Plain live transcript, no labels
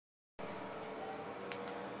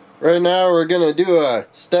Right now we're going to do a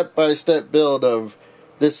step-by-step build of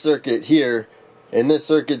this circuit here, and this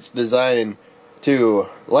circuit's designed to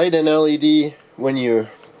light an LED when you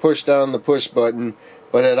push down the push button,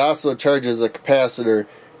 but it also charges a capacitor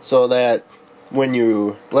so that when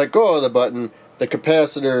you let go of the button, the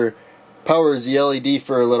capacitor powers the LED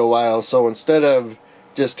for a little while, so instead of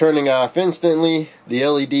just turning off instantly, the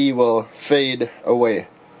LED will fade away.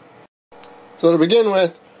 So to begin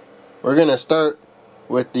with, we're going to start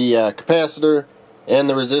with the capacitor and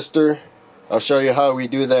the resistor. I'll show you how we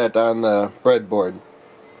do that on the breadboard.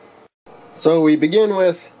 So we begin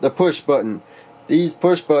with the push button. These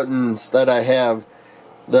push buttons that I have,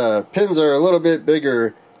 the pins are a little bit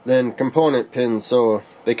bigger than component pins, so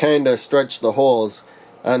they kind of stretch the holes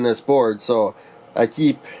on this board. So I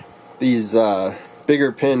keep these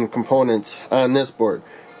bigger pin components on this board.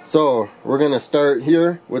 So we're going to start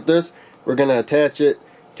here with this. We're going to attach it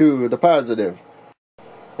to the positive.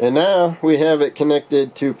 And now we have it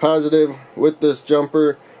connected to positive with this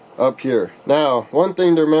jumper up here. Now, one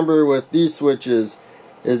thing to remember with these switches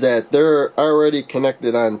is that they're already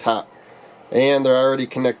connected on top and they're already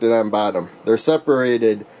connected on bottom. They're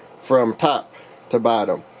separated from top to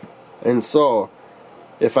bottom. And so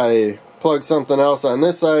if I plug something else on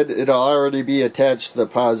this side, it'll already be attached to the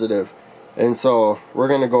positive. And so we're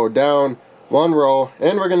going to go down one row,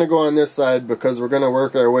 and we're going to go on this side because we're going to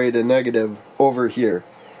work our way to negative over here.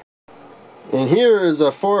 And here is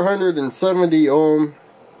a 470 ohm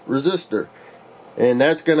resistor, and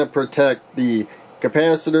that's going to protect the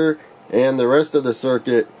capacitor and the rest of the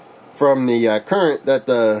circuit from the current that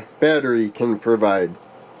the battery can provide.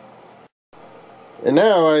 And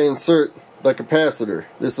now I insert the capacitor.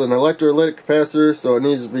 This is an electrolytic capacitor, so it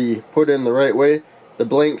needs to be put in the right way. The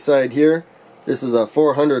blank side here, this is a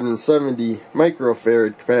 470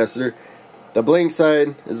 microfarad capacitor. The blank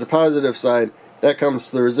side is the positive side. That comes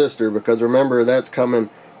to the resistor, because remember, that's coming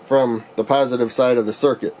from the positive side of the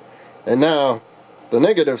circuit. And now the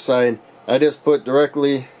negative side I just put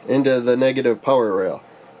directly into the negative power rail.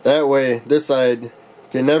 That way this side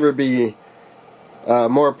can never be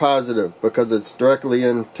more positive because it's directly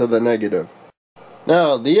into the negative.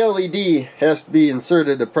 Now the LED has to be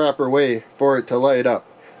inserted the proper way for it to light up.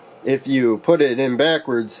 If you put it in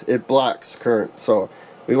backwards, it blocks current. So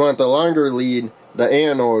we want the longer lead, the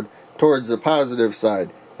anode, towards the positive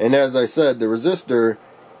side. And as I said, the resistor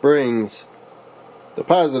brings the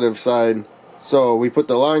positive side, so we put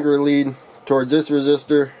the longer lead towards this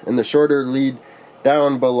resistor and the shorter lead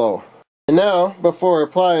down below. And now, before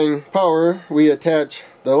applying power, we attach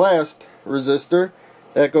the last resistor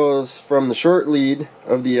that goes from the short lead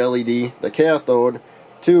of the LED, the cathode,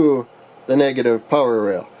 to the negative power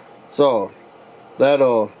rail. So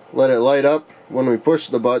that'll let it light up when we push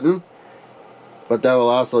the button, but that will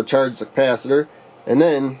also charge the capacitor, and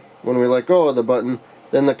then when we let go of the button,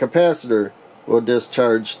 then the capacitor will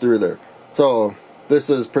discharge through there. So this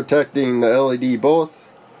is protecting the LED both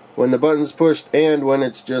when the button's pushed and when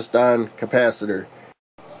it's just on capacitor.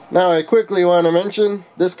 Now I quickly want to mention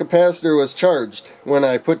this capacitor was charged when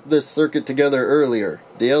I put this circuit together earlier.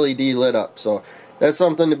 The LED lit up, so that's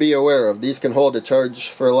something to be aware of. These can hold a charge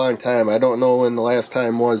for a long time. I don't know when the last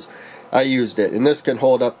time was I used it, and this can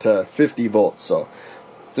hold up to 50 volts, so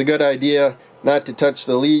it's a good idea not to touch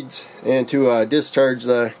the leads and to discharge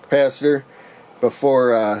the capacitor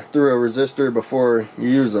before through a resistor before you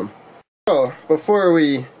use them. So before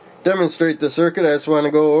we demonstrate the circuit, I just want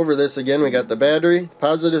to go over this again. We got the battery,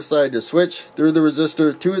 positive side to switch through the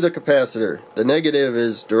resistor to the capacitor. The negative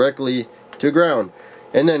is directly to ground,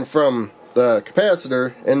 and then from the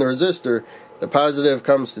capacitor and the resistor, the positive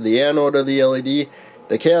comes to the anode of the LED.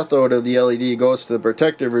 The cathode of the LED goes to the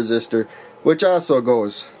protective resistor, which also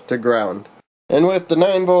goes to ground. And with the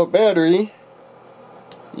 9-volt battery,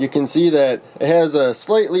 you can see that it has a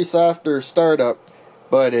slightly softer startup,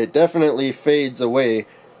 but it definitely fades away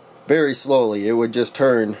very slowly. It would just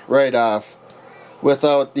turn right off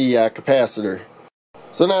without the capacitor.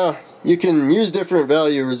 So now you can use different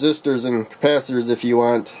value resistors and capacitors if you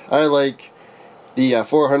want. I like the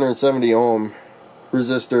 470 ohm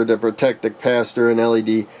resistor to protect the capacitor and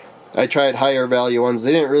LED. I tried higher value ones.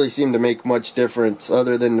 They didn't really seem to make much difference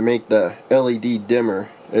other than to make the LED dimmer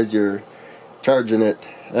as you're charging it.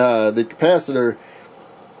 The capacitor,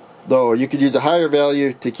 though, you could use a higher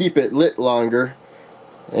value to keep it lit longer,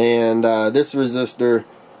 and this resistor,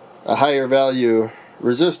 a higher value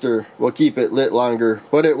resistor, will keep it lit longer,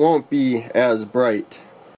 but it won't be as bright.